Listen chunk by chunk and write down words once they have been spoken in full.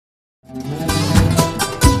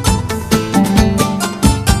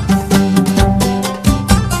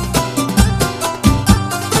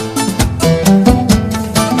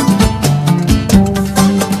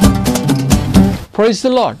Praise the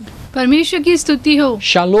Lord. परमेश्वर की स्तुति हो।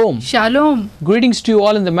 Shalom. Shalom. Greetings to you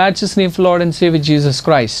all in the matchless name of Lord and Savior Jesus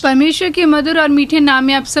Christ. परमेश्वर के मधुर और मीठे नाम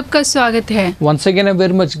में आप सबका स्वागत है। Once again, I'm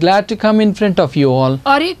very much glad to come in front of you all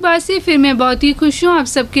और एक बार से फिर मैं बहुत ही खुश हूँ आप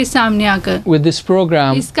सबके सामने आकर with this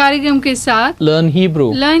program, इस कार्यक्रम के साथ Learn Hebrew.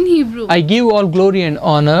 Learn Hebrew. I give all glory and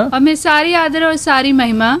honor और मैं सारी आदर और सारी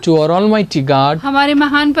महिमा to our Almighty God, हमारे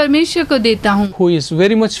महान परमेश्वर को देता हूँ, who is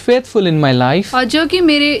very much faithful in my life, और जो कि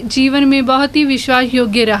मेरे जीवन में बहुत ही विश्वास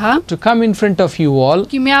योग्य रहा to come in front of you all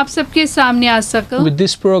कि मैं आप सबके सामने आ सकूं with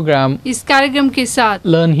this program, इस कार्यक्रम के साथ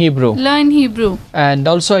Learn Hebrew. Learn Hebrew. And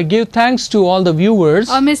also I give thanks to all the viewers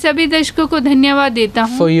और मैं सभी दर्शकों को धन्यवाद देता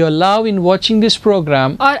हूँ for your love in watching this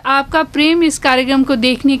program और आपका प्रेम इस कार्यक्रम को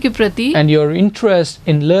देखने के प्रति and your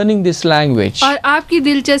interest in learning this language. और आपकी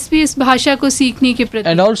दिलचस्पी इस भाषा को सीखने के प्रति।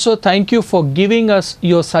 And also thank you for giving us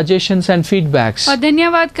your suggestions and feedbacks. और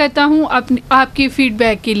धन्यवाद करता हूँ आपके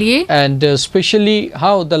फीडबैक के लिए। And especially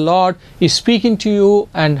how the Lord is speaking to you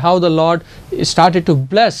and how the Lord started to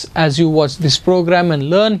bless as you watch this program and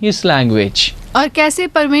learn His language. और कैसे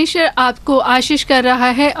परमेश्वर आपको आशीष कर रहा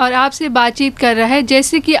है और आपसे बातचीत कर रहा है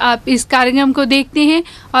जैसे कि आप इस कार्यक्रम को देखते हैं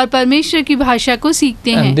और परमेश्वर की भाषा को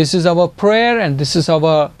सीखते हैं। And this is our prayer and this is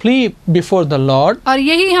our plea before the Lord. और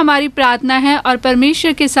यही हमारी प्रार्थना है और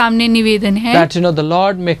परमेश्वर के सामने निवेदन है That the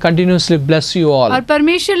Lord may continuously bless you all. और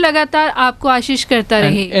परमेश्वर लगातार आपको आशीष करता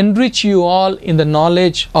रहे And enrich you all in the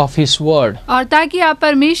knowledge of His word. और ताकि आप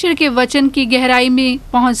परमेश्वर के वचन की गहराई में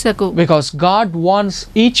पहुंच सको। Because God wants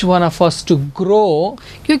each one of us to grow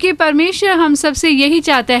क्योंकि परमेश्वर हम सबसे यही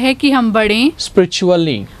चाहता है कि हम बढ़ें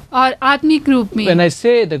spiritually. और आत्मिक रूप में। When I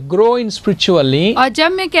say the grow in spiritually, और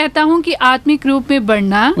जब मैं कहता हूँ कि आत्मिक रूप में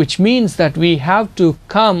बढ़ना, which means that we have to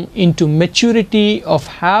come into maturity of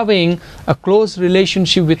having a close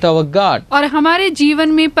relationship with our God. और हमारे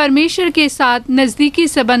जीवन में परमेश्वर के साथ नजदीकी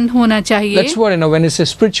संबंध होना चाहिए। That's what when I say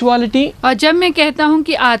spirituality, और जब मैं कहता हूँ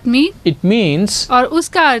कि आत्मिक, it means और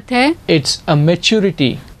उसका अर्थ है it's a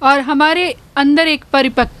maturity. और हमारे अंदर एक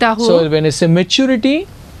परिपक्वता हो। So when I say maturity,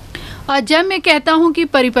 और जब मैं कहता हूँ कि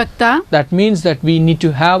परिपक्वता, that means that we need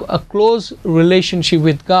to have a close relationship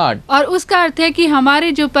with God. और उसका अर्थ है कि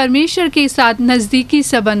हमारे जो परमेश्वर के साथ नजदीकी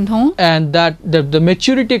संबंध हों। And that the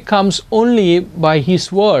maturity comes only by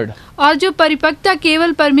His word. और जो परिपक्वता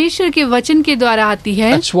केवल परमेश्वर के वचन के द्वारा आती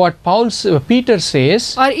है। That's what Peter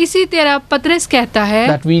says. और इसी तरह पतरस कहता है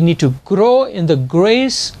that we need to grow in the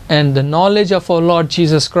grace and the knowledge of our Lord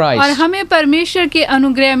Jesus Christ. और हमें परमेश्वर के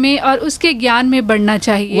अनुग्रह में और उसके ज्ञान में बढ़ना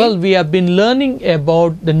चाहिए। Well, we have been learning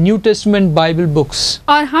about the New Testament Bible books.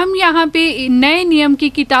 और हम यहाँ पे नए नियम की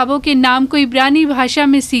किताबों के नाम को इब्रानी भाषा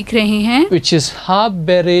में सीख रहे हैं। Which is Ha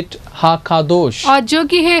Beret Ha Kadosh. और जो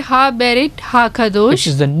कि है हा बेरिट हा खदोश। Which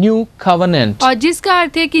is the New Covenant. और जिसका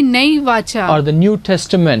अर्थ है कि नई वाचा। Or the New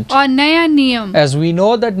Testament. और नया नियम। As we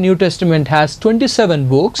know that New Testament has 27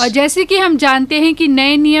 books. और जैसे कि हम जानते हैं कि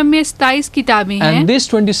नए नियम में 27 किताबें हैं। And these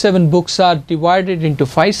 27 books are divided into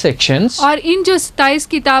 5 sections. और इन जो 27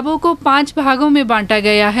 किताबों को 5 भागों में बांटा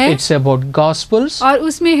गया है। It's about Gospels. और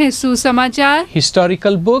उसमें है सुसमाचार,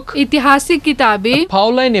 Historical book, ऐतिहासिक किताबें,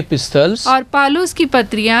 Pauline epistles, और पालूस की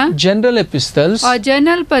पत्रियां, general epistles, और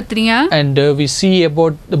journal पत्रियां, and we see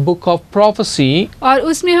about the book of prophecy. और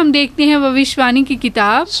उसमें हम देखते हैं भविष्यवाणी की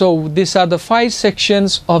किताब। So these are the 5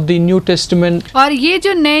 sections of the New Testament. और ये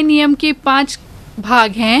जो नए नियम के 5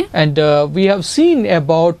 भाग हैं। And we have seen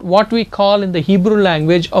about what we call in the Hebrew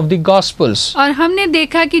language of the Gospels. और हमने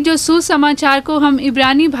देखा कि जो सुसमाचार को हम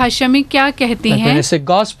इब्रानी भाषा में क्या कहते हैं। When I say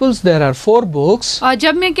Gospels, there are 4 books. और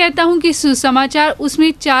जब मैं कहता हूँ कि सुसमाचार,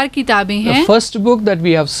 उसमें 4 किताबें हैं। The first book that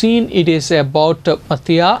we have seen, it is about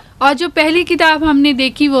Matthew. और जो पहली किताब हमने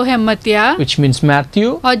देखी वो है मत्तिया, which means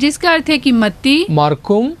Matthew. और जिसका अर्थ है कि मत्ती।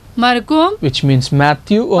 Markum, which means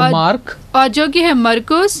Matthew or Mark. और जो कि है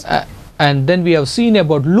मरकुस। And then we have seen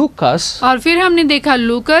about Lucas. और फिर हमने देखा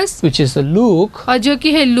लूकस, which is the Luke. और जो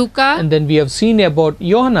कि है लूका। And then we have seen about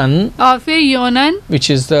Yohanan. और फिर योनन, which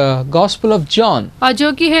is the Gospel of John. और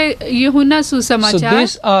जो कि है यूहन्ना सुसमाचार। So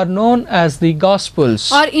these are known as the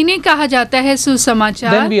Gospels. और इन्हें कहा जाता है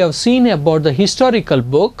सुसमाचार। Then we have seen about the historical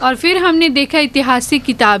book. और फिर हमने देखा ऐतिहासिक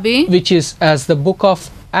किताबें, which is as the book of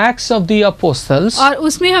Acts of the Apostles. और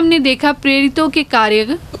उसमें हमने देखा प्रेरितों के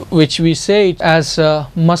कार्य, which we say it as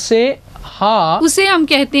Maseh Ha. उसे हम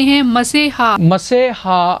कहते हैं मसेहा। Maseh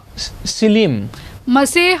Ha Silim.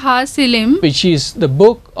 मसेहा सिलिम, which is the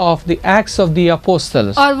book of the Acts of the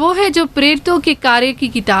Apostles. और वो है जो प्रेरितों के कार्य की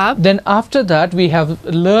किताब। Then after that we have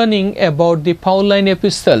learning about the Pauline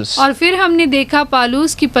epistles. और फिर हमने देखा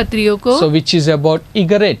पालूस की पत्रियों को। So which is about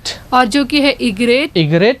Iggeret. और जो कि है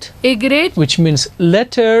egret Which means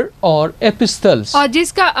letter or epistles. और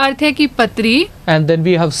जिसका अर्थ है कि पत्री। And then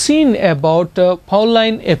we have seen about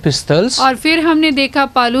Pauline epistles. और फिर हमने देखा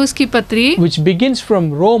पालूस की पत्री which begins from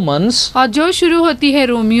Romans और जो शुरू होती है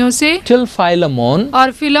रोमियो से till Philemon,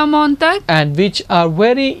 और फिलोमोन तक, and which are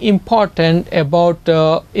very important about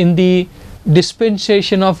in the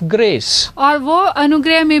dispensation of grace. और वो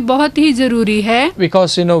अनुग्रह में बहुत ही जरूरी है।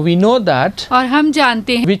 Because we know that और हम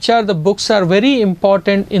जानते हैं which are the books are very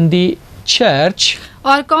important in the church.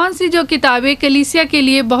 और कौन सी जो किताबें कलीसिया के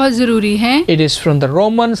लिए बहुत जरूरी हैं। It is from the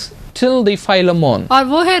Romans till the Philemon. और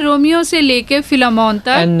वो है रोमियो से लेके फिलोमोन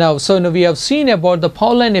तक। And now we have seen about the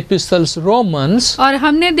Pauline epistles Romans, और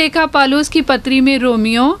हमने देखा पालूस की पत्री में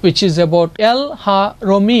Romeo, which is about El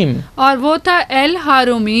Ha-Romim. और वो था L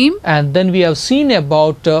हारोमीम। And then we have seen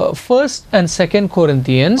about first and second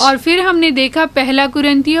Corinthians, और फिर हमने देखा पहला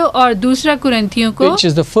कुरिन्थियों और दूसरा कुरिन्थियों को, which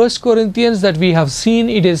is the first Corinthians that we have seen.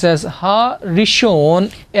 It is as Ha-Rishon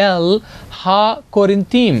El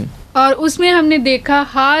Ha-Korinthim. और उसमें हमने देखा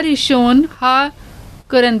हा रिशोन हा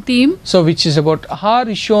कुरिन्थिम। So which is about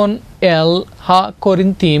Ha-Rishon El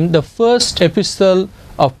Ha-Korinthim, the first epistle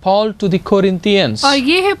of Paul to the Corinthians. और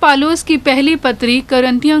ये है पालूस की पहली पत्री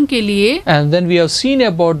कुरिन्थियों के लिए। And then we have seen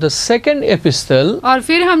about the second epistle, और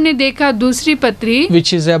फिर हमने देखा दूसरी पत्री,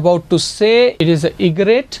 which is about to say it is a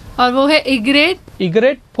Iggeret, और वो है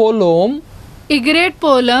Iggeret Polom, egret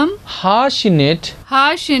pollen, Ha-Shinit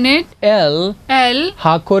हा शिनिट El एल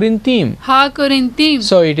Ha-Korinthim. हा कुरिन्थिम।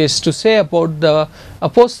 So it is to say about the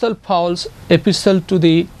Apostle Paul's epistle to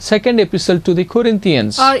the second epistle to the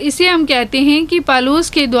Corinthians. और इसे हम कहते हैं कि पालूस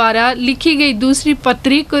के द्वारा लिखी गई दूसरी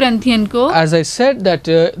पत्री कुरिन्थियन को। As I said that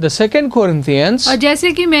the second Corinthians, और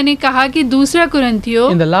जैसे कि मैंने कहा कि दूसरा कुरिन्थियों,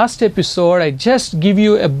 in the last episode I just give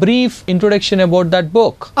you a brief introduction about that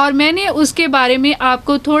book. और मैंने उसके बारे में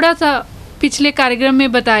आपको थोड़ा सा पिछले कार्यक्रम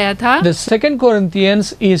में बताया था। The second Corinthians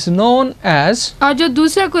is known as और जो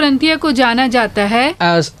दूसरा कुरिन्थियों को जाना जाता है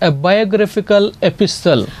as a biographical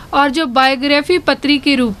epistle, और जो बायोग्राफी पत्री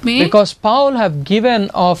के रूप में, because Paul have given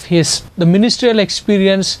of the ministerial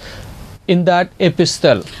experience in that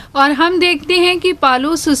epistle. और हम देखते हैं कि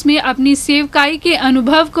पालूस उसमें अपनी सेवकाई के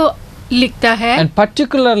अनुभव को लिखता है। And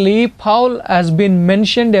particularly Paul has been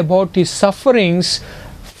mentioned about his sufferings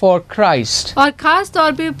for Christ. और खास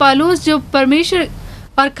तौर पे पालूस जो परमेश्वर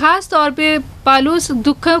और खास तौर पे पालूस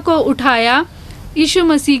दुखों को उठाया यीशु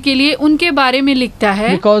मसीह के लिए, उनके बारे में लिखता है।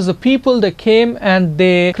 Because the people that came and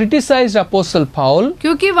they criticized Apostle Paul,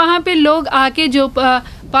 क्योंकि वहाँ पे लोग आके जो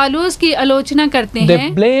पालूस की आलोचना करते they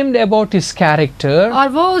हैं blamed about his character, और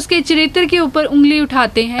वो उसके चरित्र के ऊपर उंगली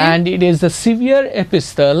उठाते हैं। and it is a severe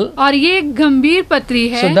epistle. और ये एक गंभीर पत्री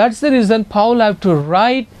है। So that's the reason Paul have to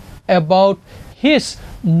write about his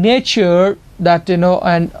nature, that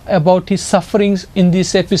and about his sufferings in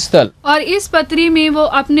this epistle. और इस पत्री में वो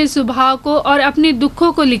अपने स्वभाव को और अपने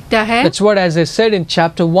दुखों को लिखता है। That's what, as I said, in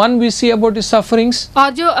chapter 1 we see about his sufferings. और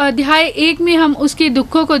जो अध्याय 1 में हम उसके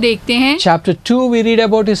दुखों को देखते हैं। Chapter 2 we read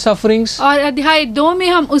about his sufferings. और अध्याय 2 में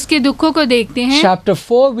हम उसके दुखों को देखते हैं। Chapter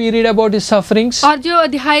 4 we read about his sufferings. और जो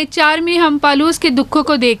अध्याय 4 में हम पालूस के दुखों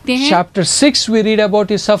को देखते हैं। Chapter 6 we read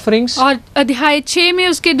about his sufferings. और अध्याय 6 में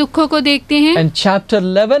उसके दुखों को देखते हैं। And chapter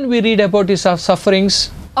 11 we read about his sufferings.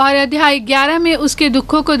 और अध्याय 11 में उसके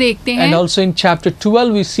दुखों को देखते हैं। And also in chapter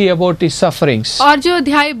 12 we see about his sufferings. और जो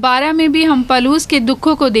अध्याय 12 में भी हम पालूस के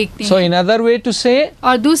दुखों को देखते हैं। So in other way to say,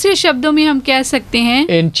 और दूसरे शब्दों में हम कह सकते हैं,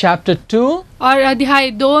 in chapter 2, और अध्याय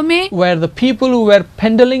 2 में, where the people who were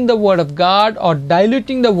peddling the word of God or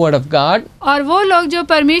diluting the word of God, और वो लोग जो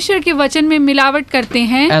परमेश्वर के वचन में मिलावट करते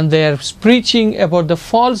हैं, and they are preaching about the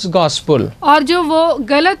false gospel. और जो वो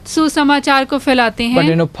गलत सुसमाचार को फैलाते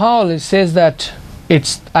हैं। But Paul says that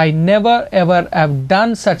I never ever have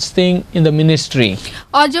done such thing in the ministry.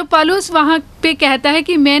 और जो पालूस वहाँ पे कहता है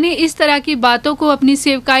कि मैंने इस तरह की बातों को अपनी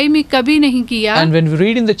सेवकाई में कभी नहीं किया। And when we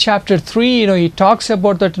read in the chapter 3, he talks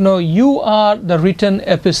about that, you are the written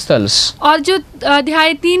epistles. और जो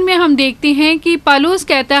अध्याय 3 में हम देखते हैं कि पालूस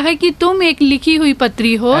कहता है कि तुम एक लिखी हुई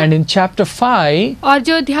पत्री हो। And in chapter 5, और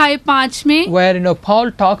जो अध्याय 5 में, where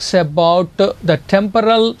Paul talks about the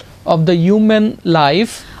temporal of the human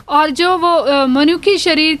life, और जो वो मनुष्य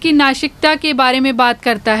शरीर की नासिकता के बारे में बात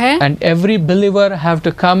करता है। And every believer have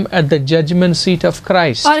to come at the judgment seat of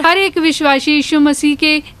Christ. और हर एक विश्वासी यीशु मसीह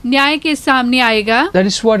के न्याय के सामने आएगा। That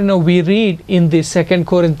is what we read in the second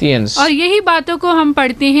Corinthians. और यही बातों को हम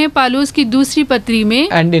पढ़ते हैं पालूस की दूसरी पत्री में।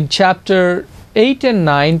 And in chapter 8 and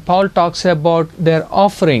 9, Paul talks about their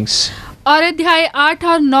offerings. और अध्याय 8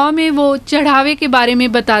 और 9 में वो चढ़ावे के बारे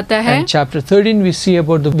में बताता है। And chapter 13 we see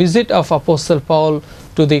about the visit of Apostle Paul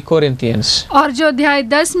to the Corinthians. और जो अध्याय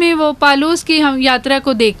 10 में वो पालूस की हम यात्रा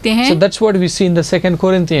को देखते हैं। So that's what we see in the 2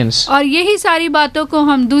 Corinthians. और यही सारी बातों को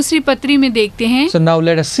हम दूसरी पत्री में देखते हैं। So now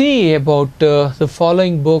let us see about the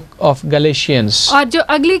following book of Galatians. और जो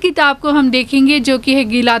अगली किताब को हम देखेंगे जो कि है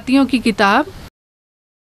गलातियों की किताब।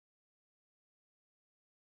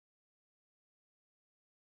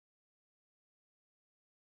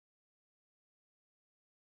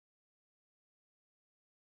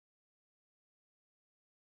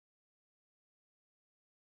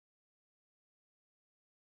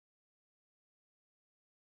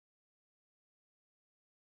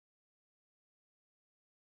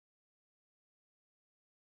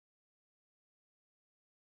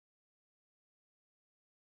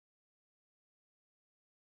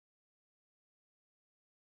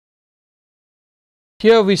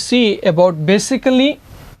 Here we see about basically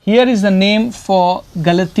here is the name for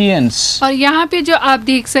Galatians. और यहाँ पे जो आप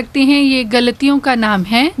देख सकते हैं ये गलतियों का नाम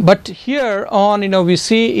है। But here on we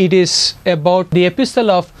see it is about the epistle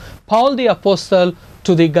of Paul the Apostle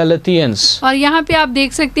to the Galatians. और यहाँ पे आप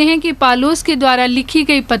देख सकते हैं कि पालूस के द्वारा लिखी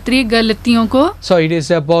गई पत्री गलतियों को। So it is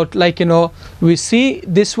about like we see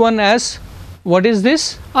this one as what is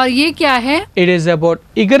this? और ये क्या है? It is about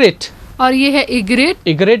Igret. और ये है इग्रेट।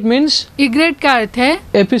 Igret means इग्रेट का अर्थ है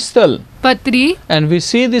epistle. पत्री। And we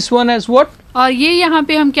see this one as what? और ये यहाँ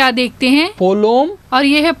पे हम क्या देखते हैं? Polom. और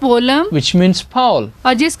ये है पोलम Which means Paul.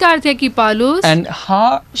 और जिसका अर्थ है कि पालूस। And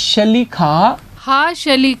ha shalikha. हा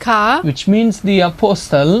शलीखा Which means the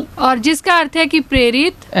apostle. और जिसका अर्थ है कि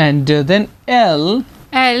प्रेरित। And then L.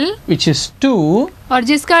 L Which is 2. और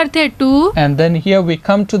जिसका अर्थ है to. And then here we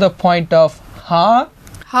come to the point of ha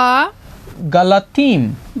हा Galatim.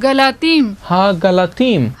 गलातीम। Ha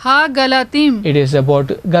Galatim. हा गलातीम It is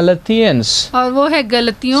about Galatians. और वो है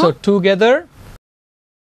गलतियों। So together.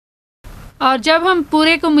 और जब हम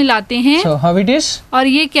पूरे को मिलाते हैं So how it is? और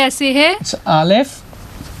ये कैसे है? It's Aleph,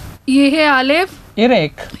 ये है आलेफ,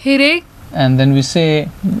 Irek, हिरेक, and then we say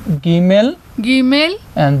Gimel, गीमेल,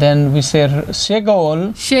 and then we say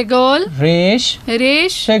Shegol, शेगोल, Resh,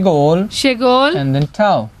 रेश, Shegol, शेगोल and then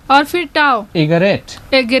Tau, और फिर टाव, Igret.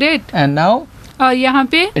 एगरेट। And now और यहाँ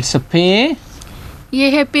पे it's a Pe, ये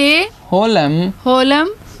है पे, Holem, Holam,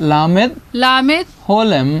 Lamed, लामेद,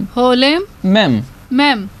 Holem, होलेम, Mem,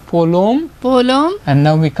 ma'am, Polom. पोलोम। And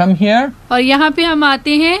now we come here. और यहाँ पे हम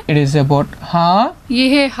आते हैं It is about Ha, ये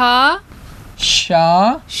है हा,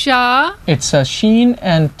 Sha. शा It's a Sheen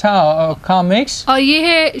and Ta comics. और ये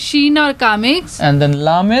है शीन और कामिक्स And then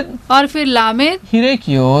Lamed, और फिर लामेद, Hirek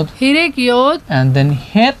Yod, हिरेक योद, and then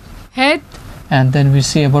Het, हेत and then we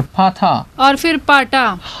see about Patha, और फिर पाटा,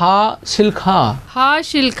 Ha Silkha, हा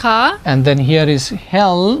शिलखा and then here is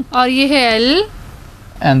Hell, और ये है L.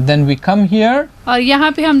 and then we come here, और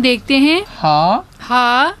यहाँ पे हम देखते हैं Ha,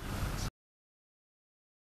 हा,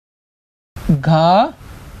 Gha,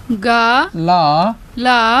 गा, La,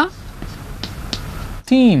 La,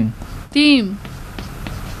 Team. तीम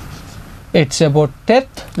It's about Tet,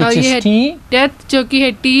 और which ये है is T, डेथ जो कि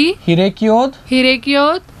है T, Hirek Yod, हिरेक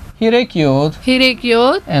योद, Hirek Yod, हिरेक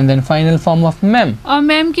योद and then final form of Mem. और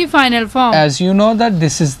मेम की final form. As you know that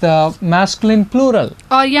this is the masculine plural.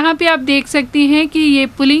 और यहाँ पे आप देख सकते हैं कि ये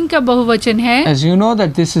पुल्लिंग का बहुवचन है। As you know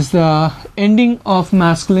that this is the ending of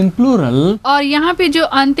masculine plural. और यहाँ पे जो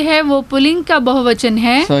अंत है वो पुल्लिंग का बहुवचन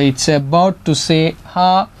है। So it's about to say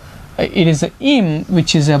ha. It is a im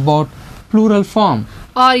which is about plural form.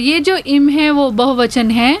 और ये जो इम है वो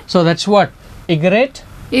बहुवचन है। So that's what Igret,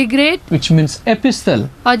 egret which means epistle.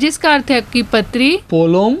 और जिसका अर्थ है कि पत्री,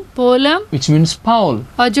 Polom, pollen which means Paul.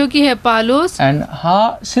 और जो कि है पालूस, And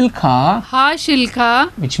ha Silkha, हा शिलखा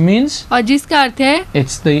which means और जिसका अर्थ है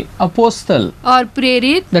it's the apostle. और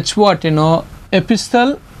प्रेरित। That's what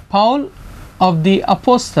epistle Paul of the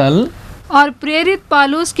apostle. और प्रेरित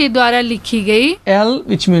पालूस के द्वारा लिखी गई। L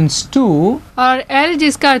which means two, और एल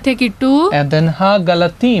जिसका अर्थ है कि to, and then ha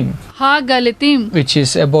Galatim, हा गलतीम which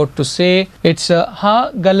is about to say it's a ha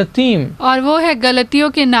Galatim. और वो है गलतियों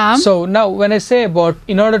के नाम। So now when I say about,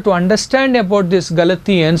 in order to understand about this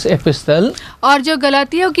Galatians epistle, और जो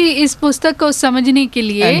गलतियों की इस पुस्तक को समझने के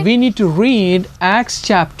लिए and we need to read Acts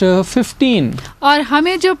chapter 15. और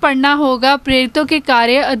हमें जो पढ़ना होगा प्रेरितों के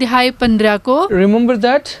कार्य अध्याय 15 को। Remember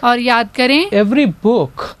that और याद करें every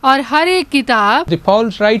book और हर एक किताब the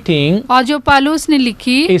Paul's writing और जो पालूस ने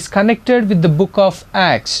लिखी is connected with the book of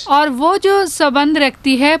Acts. और वो जो संबंध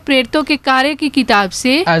रखती है प्रेरितों के कार्य की किताब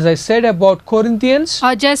से, as I said about Corinthians,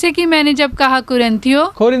 और जैसे कि मैंने जब कहा कुरिन्थियों,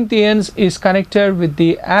 Corinthians is connected with the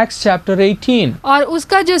Acts chapter 18. और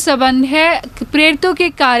उसका जो संबंध है प्रेरितों के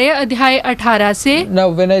कार्य अध्याय 18 से। Now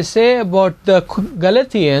when I say about the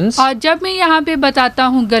Galatians, और जब मैं यहाँ पे बताता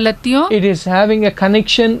हूँ गलतियों, it is having a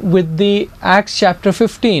connection with the Acts chapter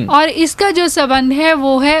 15. और इसका जो संबंध है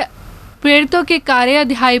वो है प्रेरितों के कार्य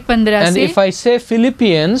अध्याय 15 And से। if I say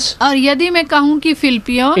Philippians, और यदि मैं कहूँ कि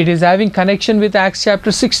फिलिपियों, it is having connection with Acts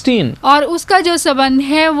chapter 16. और उसका जो संबंध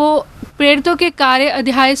है वो प्रेरितों के कार्य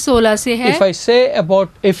अध्याय 16 से है। If I say about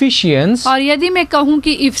Ephesians, और यदि मैं कहूँ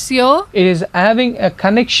कि इफिसियों, it is having a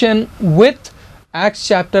connection with Acts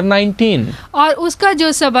chapter 19. और उसका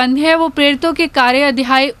जो संबंध है वो प्रेरितों के कार्य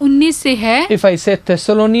अध्याय 19 से है। If I say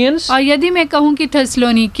Thessalonians, और यदि मैं कहूँ कि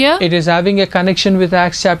थेसलोनिकियों, it is having a connection with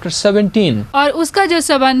Acts chapter 17. और उसका जो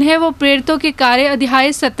संबंध है वो प्रेरितों के कार्य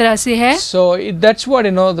अध्याय 17 से है। So that's what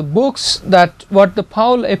the books that what the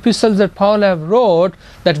Paul epistles that Paul have wrote,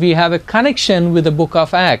 that we have a connection with the book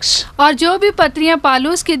of Acts. और जो भी पत्रियां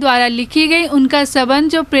पालूस के द्वारा लिखी गई उनका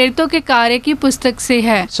संबंध जो प्रेरितों के कार्य की पुस्तक से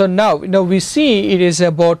है। So now we see it is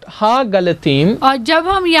about Ha Galatim, और जब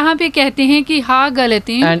हम यहाँ पे कहते हैं कि हा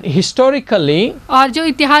गलतीम, and historically और जो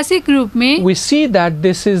ऐतिहासिक रूप में, we see that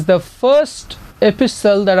this is the first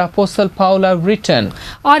epistle that Apostle Paul have written,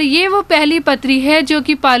 और ये वो पहली पत्री है जो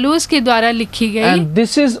कि पालूस के द्वारा लिखी गई। and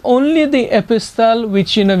this is only the epistle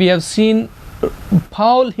which we have seen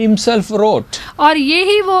Paul himself wrote. और ये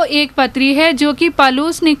ही वो एक पत्री है जो कि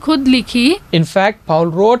पालूस ने खुद लिखी। In fact, Paul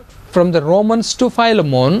wrote from the Romans to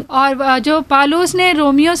Philemon, और जो पालूस ने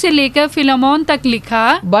रोमियो से लेकर फिलेमोन तक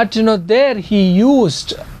लिखा, but there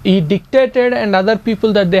he dictated and other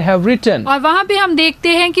people that they have written. और वहाँ पे हम देखते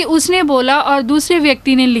हैं कि उसने बोला और दूसरे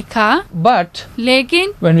व्यक्ति ने लिखा। But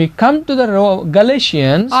लेकिन when we come to the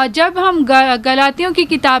Galatians, और जब हम गलातियों की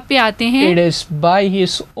किताब पे आते हैं, it is by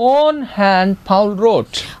his own hand Paul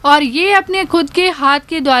wrote, और ये अपने खुद के हाथ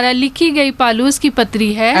के द्वारा लिखी गई पालूस की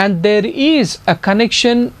पत्री है। and there is a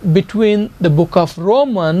connection between the book of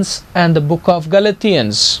Romans and the book of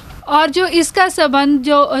Galatians, और जो इसका संबंध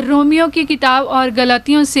जो रोमियो की किताब और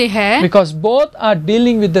गलातियों से है, because both are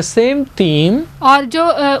dealing with the same theme. और जो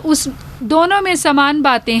उस दोनों में समान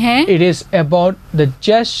बातें हैं। It is about the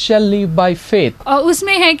just shall live by faith. और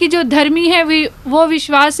उसमें है कि जो धर्मी है वो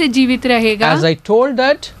विश्वास से जीवित रहेगा। As I told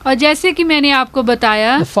that, और जैसे कि मैंने आपको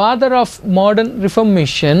बताया, the father of modern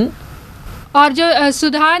Reformation, और जो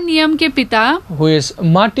सुधार नियम के पिता, who is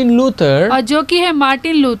Martin Luther, और जो कि है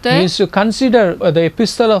Martin Luther, is to consider the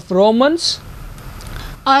epistle of Romans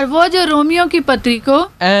और वो जो रोमियो की पत्री को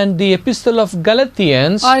and the epistle of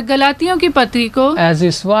Galatians और गलातियों की पत्री को as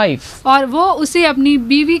his wife. और वो उसे अपनी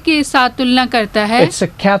बीवी के साथ तुलना करता है। It's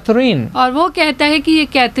a Catherine, और वो कहता है कि ये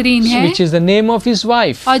कैथरीन है, which is the name of his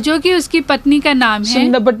wife. और जो कि उसकी पत्नी का नाम है।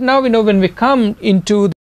 But now when we come into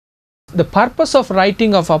the purpose of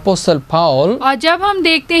writing of Apostle Paul, और जब हम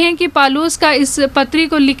देखते हैं कि पालूस का इस पत्री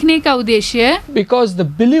को लिखने का उद्देश्य, because the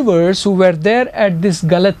believers who were there at this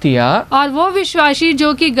Galatia, और वो विश्वासी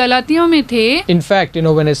जो कि गलातियों में थे, in fact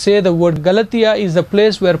when I say the word Galatia is the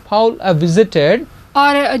place where Paul visited,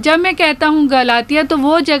 और जब मैं कहता हूँ गलातिया तो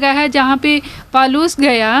वो जगह है जहाँ पे पालूस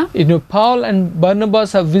गया। Paul and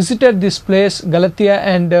Barnabas have visited this place, Galatia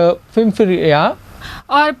and Pamphylia.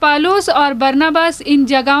 और पालूस और बरनबास इन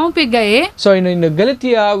जगहों पे गए। So in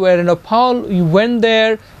Galatia, where Paul he went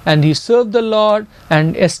there and he served the Lord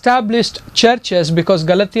and established churches, because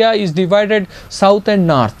Galatia is divided south and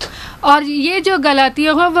north. और ये जो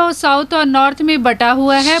गलातिया है वो साउथ और नॉर्थ में बटा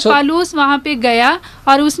हुआ है। पालूस वहाँ पे गया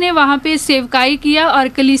और उसने वहाँ पे सेवकाई किया और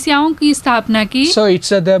कलीसियाओं की स्थापना की। So it's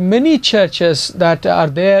there are many churches that are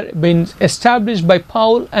there been established by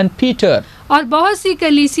Paul and Peter. और बहुत सी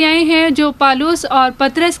कलीसियाएं हैं जो पालूस और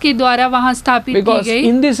पतरस के द्वारा वहाँ स्थापित की Because गई।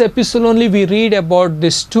 in this epistle only we read about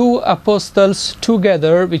these two apostles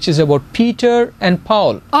together, which is about Peter and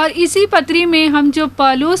Paul. और इसी पत्री में हम जो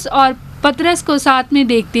पालूस और पतरस को साथ में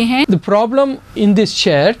देखते हैं। The problem in this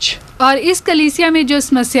church, और इस कलीसिया में जो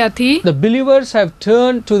समस्या थी, the believers have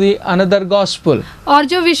turned to the another gospel. और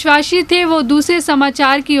जो विश्वासी थे वो दूसरे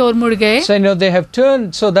समाचार की ओर मुड़ गए। So they have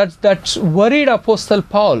turned, so that's worried Apostle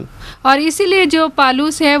Paul. और इसीलिए जो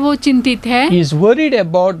पालूस है वो चिंतित है। He is worried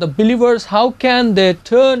about the believers, how can they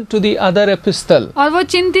turn to the other epistle. और वो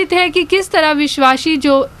चिंतित है कि किस तरह विश्वासी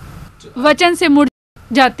जो वचन से मुड़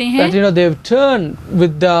जाते हैं। That they have turned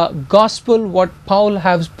with the gospel what Paul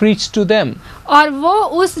has preached to them. और वो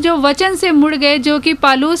उस जो वचन से मुड़ गए जो कि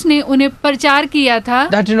पालूस ने उन्हें प्रचार किया था।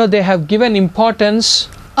 That they have given importance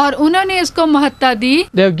और उन्होंने इसको महत्ता दी।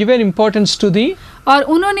 They have given importance to the और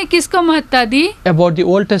उन्होंने किसको महत्ता दी? about the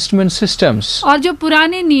Old Testament systems. और जो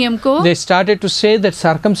पुराने नियम को They started to say that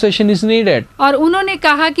circumcision is needed. और उन्होंने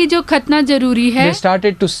कहा कि जो खतना जरूरी है। They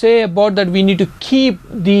started to say about that we need to keep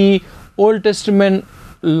the Old Testament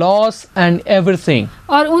laws and everything.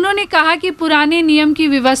 और उन्होंने कहा कि पुराने नियम की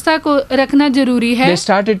व्यवस्था को रखना जरूरी है। They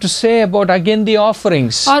started to say about again the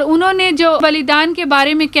offerings. और उन्होंने जो बलिदान के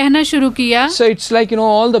बारे में कहना शुरू किया। So it's like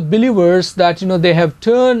all the believers that they have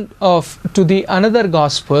turned off to the another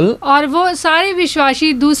gospel. और वो सारे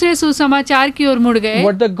विश्वासी दूसरे सुसमाचार की ओर मुड़ गए।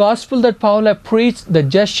 What the gospel that Paul have preached, the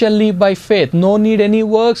just shall live by faith. No need any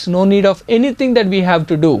works, no need of anything that we have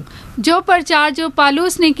to do. जो प्रचार जो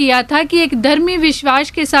पालूस ने किया था कि एक धर्मी विश्वास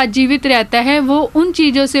के साथ जीवित रहता है, वो उन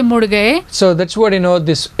चीजों से मुड़ गए। So that's what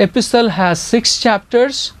this epistle has 6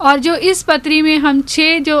 chapters. और जो इस पत्री में हम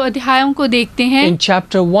 6 जो अध्यायों को देखते हैं। In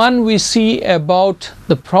chapter 1 we see about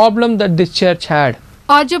the problem that this church had.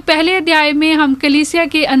 और जो पहले अध्याय में हम कलीसिया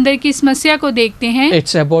के अंदर की समस्या को देखते हैं।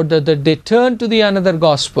 It's about that they turned to the another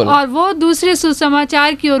gospel. और वो दूसरे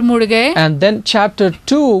सुसमाचार की ओर मुड़ गए। And then chapter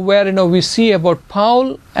 2 where we see about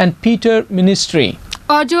Paul and Peter ministry.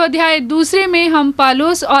 और जो अध्याय दूसरे में हम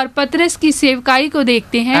पालूस और पतरस की सेवकाई को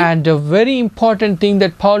देखते हैं। And a very important thing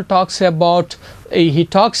that Paul talks about, he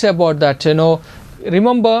talks about that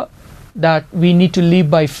remember that we need to live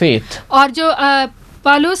by faith. और जो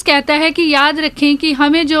पालूस कहता है कि याद रखें कि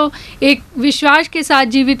हमें जो एक विश्वास के साथ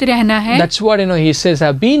जीवित रहना है। That's what he says,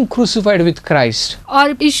 I've been crucified with Christ.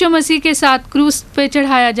 और यीशु मसीह के साथ क्रूस पे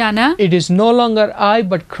चढ़ाया जाना। It is no longer I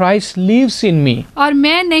but Christ lives in me. और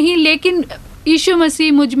मैं नहीं लेकिन यीशु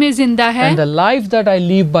मसीह मुझ में जिंदा है। And the life that I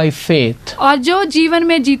live by faith. और जो जीवन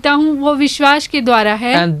में जीता हूँ वो विश्वास के द्वारा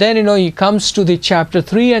है। And then he comes to the chapter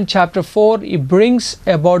 3 and chapter 4. He brings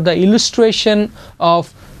about the illustration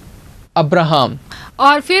of Abraham.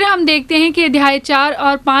 और फिर हम देखते हैं कि अध्याय 4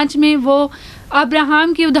 और 5 में वो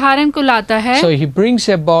अब्राहम की उदाहरण को लाता है। So he brings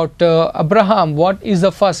about Abraham. What is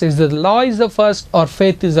the first? Is the law is the first or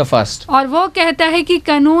faith is the first? और वो कहता है कि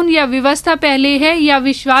कानून या व्यवस्था पहले है या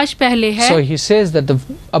विश्वास पहले है। So he says that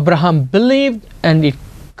Abraham believed and it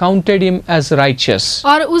counted him as righteous.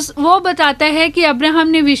 और वो बताता है कि अब्राहम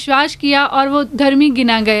ने विश्वास किया और वो धर्मी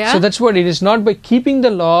गिना गया। So that's what it is, not by keeping the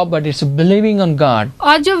law but it's believing on God.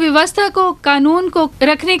 और जो व्यवस्था को कानून को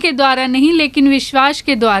रखने के द्वारा नहीं लेकिन विश्वास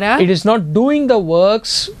के द्वारा। It is not doing the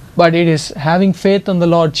works but it is having faith on the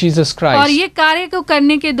Lord Jesus Christ. और ये कार्य को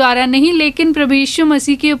करने के द्वारा नहीं लेकिन प्रभु यीशु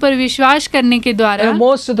मसीह के ऊपर विश्वास करने के द्वारा। And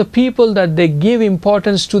most of the people that they give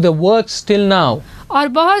importance to the works till now. और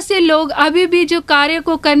बहुत से लोग अभी भी जो कार्य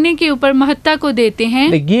को करने के ऊपर महत्ता को देते हैं।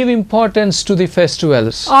 They give importance to the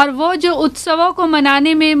festivals. और वो जो उत्सवों को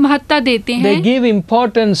मनाने में महत्ता देते हैं। They give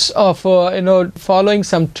importance of following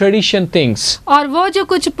some tradition things. और वो जो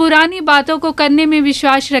कुछ पुरानी बातों को करने में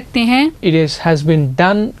विश्वास रखते हैं। It has been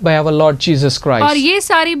done by our Lord Jesus Christ. और ये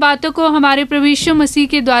सारी बातों को हमारे प्रभु यीशु मसीह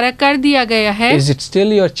के द्वारा कर दिया गया है। Is it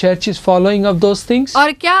still your church is following of those things?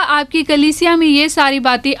 और क्या आपकी कलीसिया में ये सारी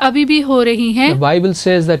बातें अभी भी हो रही हैं? The Bible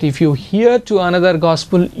says that if you hear to another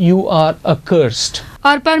gospel, you are accursed.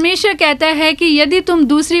 और परमेश्वर कहता है कि यदि तुम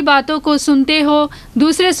दूसरी बातों को सुनते हो,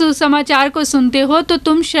 दूसरे सुसमाचार को सुनते हो, तो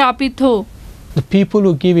तुम श्रापित हो। The people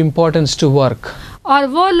who give importance to work. और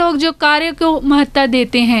वो लोग जो कार्य को महत्ता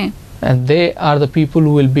देते हैं। And they are the people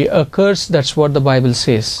who will be accursed. That's what the Bible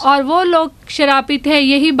says. और वो लोग श्रापित है,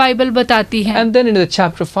 यही बाइबल बताती है। And then in the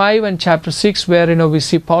chapter 5 and chapter 6 where we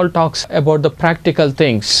see Paul talks about the practical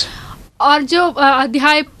things. और जो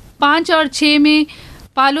अध्याय 5 और 6 में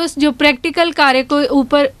पालूस जो प्रैक्टिकल कार्य को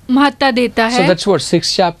ऊपर महत्ता देता है। So that's what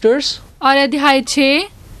 6 chapters. और अध्याय 6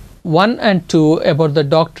 1 and 2 about the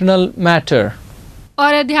doctrinal matter.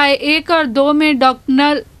 और अध्याय 1 और 2 में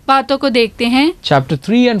डॉक्ट्रिनल बातों को देखते हैं। Chapter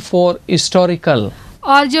 3 and 4 historical.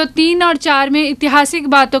 और जो 3 और 4 में ऐतिहासिक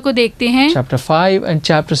बातों को देखते हैं। Chapter 5 and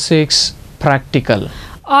chapter 6 practical.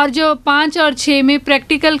 और जो 5 और 6 में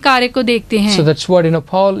प्रैक्टिकल कार्य को देखते हैं। So that's what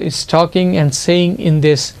Paul is talking and saying in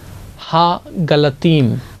this Ha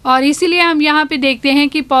Galatim. और इसीलिए हम यहाँ पे देखते हैं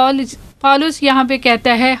कि पौलुस यहाँ पे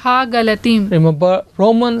कहता है हा गलतीम। Remember,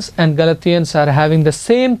 Romans and Galatians are having the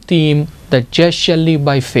same theme, the just shall live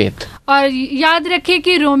by faith. और याद रखें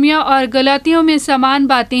कि रोमियो और गलातियों में समान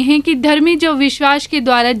बातें हैं कि धर्मी जो विश्वास के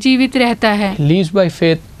द्वारा जीवित रहता है। Lives by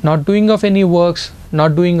faith, not doing of any works,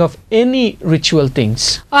 not doing of any ritual things.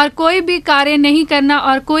 और कोई भी कार्य नहीं करना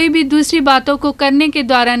और कोई भी दूसरी बातों को करने के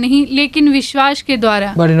द्वारा नहीं लेकिन विश्वास के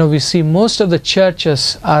द्वारा। But we see most of the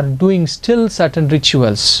churches are doing still certain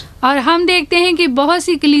rituals. और हम देखते हैं कि बहुत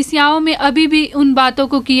सी कलीसियाओं में अभी भी उन बातों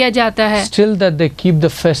को किया जाता है। Still that they keep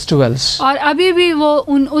the festivals. और अभी भी वो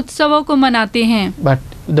उन उत्सवों को मनाते हैं। But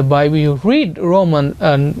the Bible, you read Romans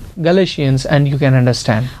and Galatians, and you can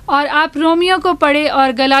understand. और आप रोमियो को पढ़े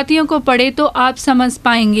और गलातियों को पढ़े तो आप समझ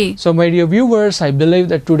पाएंगे. So my dear viewers, I believe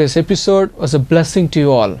that today's episode was a blessing to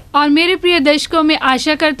you all. और मेरे प्रिय दर्शकों, मैं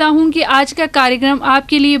आशा करता हूँ कि आज का कार्यक्रम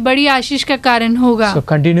आपके लिए बड़ी आशीष का कारण होगा. So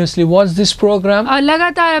continuously watch this program और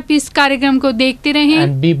लगातार आप इस कार्यक्रम को देखते रहें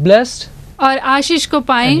and be blessed. और आशीष को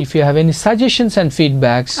पाएं. And if you have any suggestions and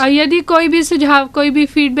feedbacks, और यदि कोई भी सुझाव, कोई भी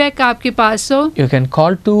फीडबैक आपके पास हो, you can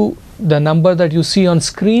call to the number that you see on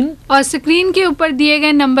screen, और स्क्रीन के ऊपर दिए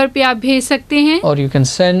गए नंबर पे आप भेज सकते हैं. or you can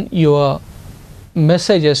send your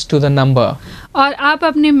messages to the number. और आप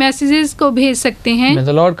अपने मैसेजेस को भेज सकते हैं. May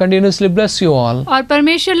the Lord continuously bless you all और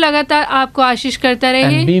परमेश्वर लगातार आपको आशीष करता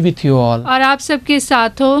रहे and be with you all. और आप सबके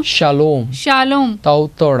साथ हो. Shalom. शालोम. Tau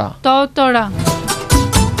Toda. तो तोड़ा.